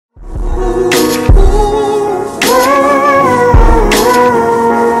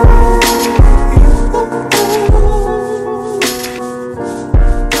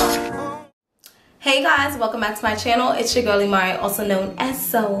to my channel. It's your girl Imari, also known as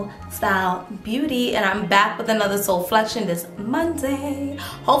Soul Style Beauty, and I'm back with another SOULflection this Monday.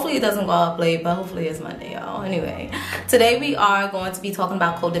 Hopefully it doesn't go up late, but hopefully it's Monday, y'all. Anyway, today we are going to be talking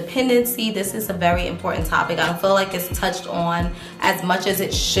about codependency. This is a very important topic. I don't feel like it's touched on as much as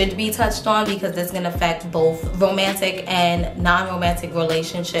it should be touched on because this can affect both romantic and non-romantic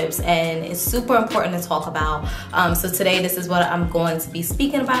relationships, and it's super important to talk about. So today this is what I'm going to be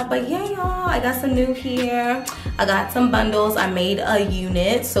speaking about. But yeah, y'all, I got some new here. I got some bundles. I made a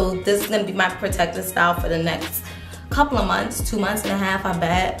unit, so this is gonna be my protective style for the next couple of months, 2 months and a half, I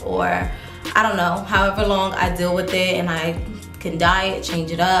bet, or I don't know, however long I deal with it, and I can dye it, change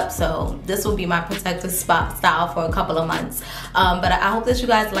it up. So this will be my protective style for a couple of months. But I hope that you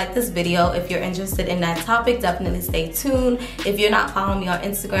guys like this video. If you're interested in that topic, definitely stay tuned. If you're not following me on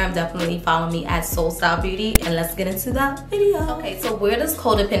Instagram, definitely follow me at Soul Style Beauty, and let's get into that video. Okay, so where does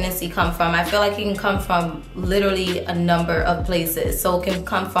codependency come from? I feel like it can come from literally a number of places. So it can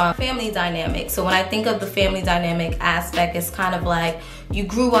come from family dynamic. So when I think of the family dynamic aspect, it's kind of like you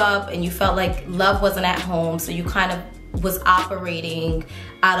grew up and you felt like love wasn't at home, so you kind of was operating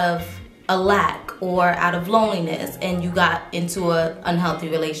out of a lack or out of loneliness, and you got into an unhealthy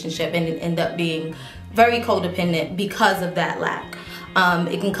relationship and it ended up being very codependent because of that lack.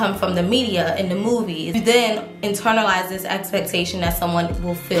 It can come from the media and the movies. You then internalize this expectation that someone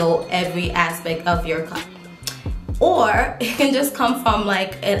will fill every aspect of your cup. Or it can just come from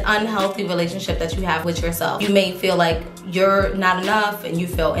like an unhealthy relationship that you have with yourself. You may feel like you're not enough and you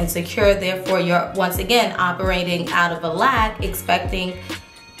feel insecure, therefore you're once again operating out of a lack, expecting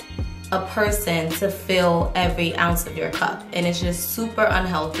a person to fill every ounce of your cup, and it's just super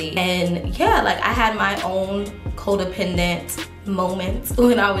unhealthy. And yeah, like I had my own codependent moments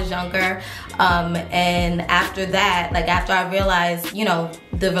when I was younger, and after that, like after I realized, you know,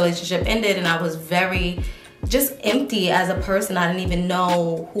 the relationship ended and I was very just empty as a person. I didn't even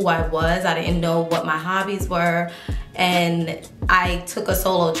know who I was. I didn't know what my hobbies were. And I took a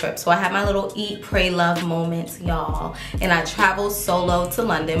solo trip. So I had my little eat, pray, love moments, y'all. And I traveled solo to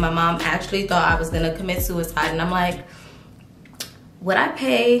London. My mom actually thought I was gonna commit suicide. And I'm like, would I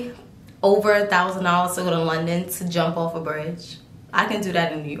pay over $1,000 to go to London to jump off a bridge? I can do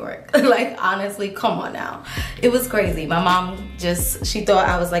that in New York. Like, honestly, come on now. It was crazy. My mom just, she thought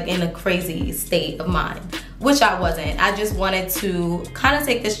I was like in a crazy state of mind, which I wasn't. I just wanted to kind of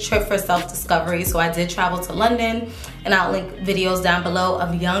take this trip for self-discovery. So I did travel to London, and I'll link videos down below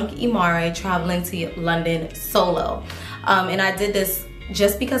of young Imari traveling to London solo. And I did this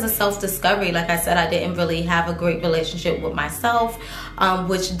just because of self-discovery. Like I said, I didn't really have a great relationship with myself,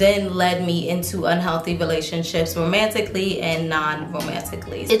 which then led me into unhealthy relationships, romantically and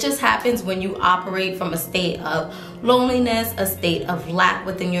non-romantically. It just happens when you operate from a state of loneliness, a state of lack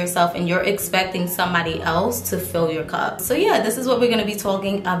within yourself, and you're expecting somebody else to fill your cup. So yeah, this is what we're gonna be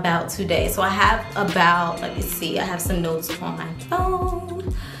talking about today. So I have about, let me see, I have some notes on my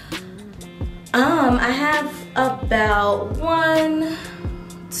phone. I have about 1,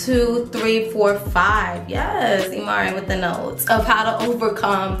 2, 3, 4, 5. Yes, Imari with the notes of how to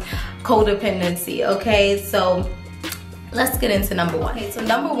overcome codependency. Okay, so let's get into number 1. Okay, so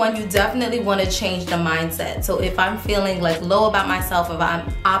number 1, you definitely want to change the mindset. So if I'm feeling like low about myself, if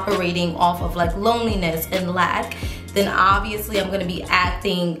I'm operating off of like loneliness and lack, then obviously I'm going to be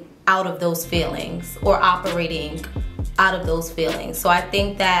acting out of those feelings or operating out of those feelings. So I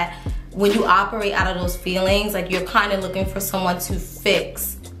think that when you operate out of those feelings, like you're kind of looking for someone to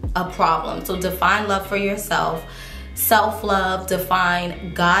fix a problem. So define love for yourself, self-love,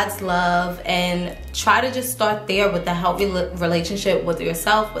 define God's love, and try to just start there with a healthy relationship with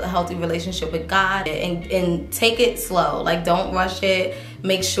yourself, with a healthy relationship with God, and take it slow. Like, don't rush it.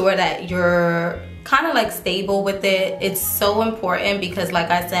 Make sure that you're kind of like stable with it. It's so important because, like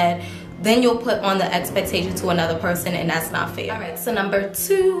I said, then you'll put on the expectation to another person, and that's not fair. All right, so number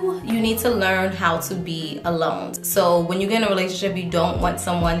 2, you need to learn how to be alone. So when you get in a relationship, you don't want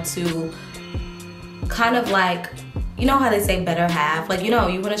someone to kind of like, you know how they say better half? Like, you know,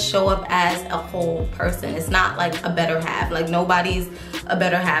 you want to show up as a whole person. It's not like a better half. Like, nobody's a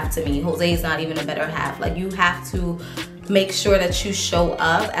better half to me. Jose's not even a better half. Like, you have to make sure that you show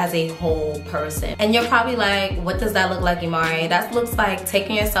up as a whole person. And you're probably like, what does that look like, Imari? That looks like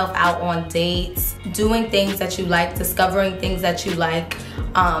taking yourself out on dates, doing things that you like, discovering things that you like,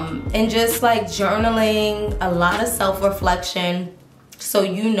 and just like journaling, a lot of self-reflection, so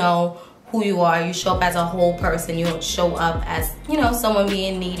you know who you are. You show up as a whole person. You don't show up as, you know, someone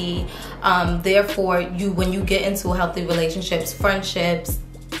being needy. Therefore, when you get into healthy relationships, friendships,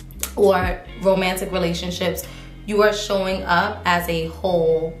 or romantic relationships, you are showing up as a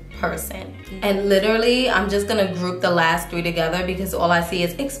whole person. And literally, I'm just gonna group the last 3 together because all I see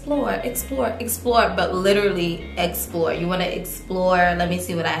is explore, explore, explore, but literally explore. You wanna explore, let me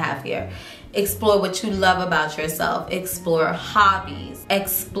see what I have here. Explore what you love about yourself. Explore hobbies.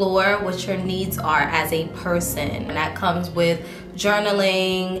 Explore what your needs are as a person. And that comes with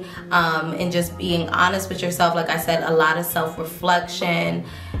journaling and just being honest with yourself. Like I said, a lot of self-reflection.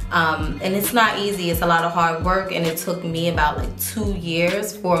 And it's not easy. It's a lot of hard work, and it took me about like 2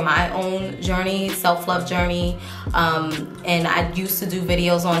 years for my own journey, self-love journey. And I used to do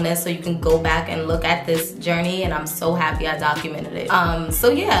videos on this, so you can go back and look at this journey, and I'm so happy I documented it.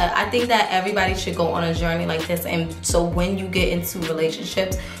 So yeah, I think that everybody should go on a journey like this. And so when you get into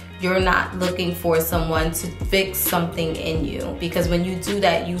relationships, you're not looking for someone to fix something in you, because when you do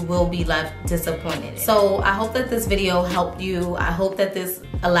that, you will be left disappointed. So I hope that this video helped you. I hope that this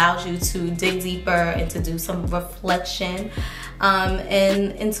allows you to dig deeper and to do some reflection.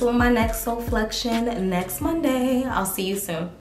 And until my next SOULflection next Monday, I'll see you soon.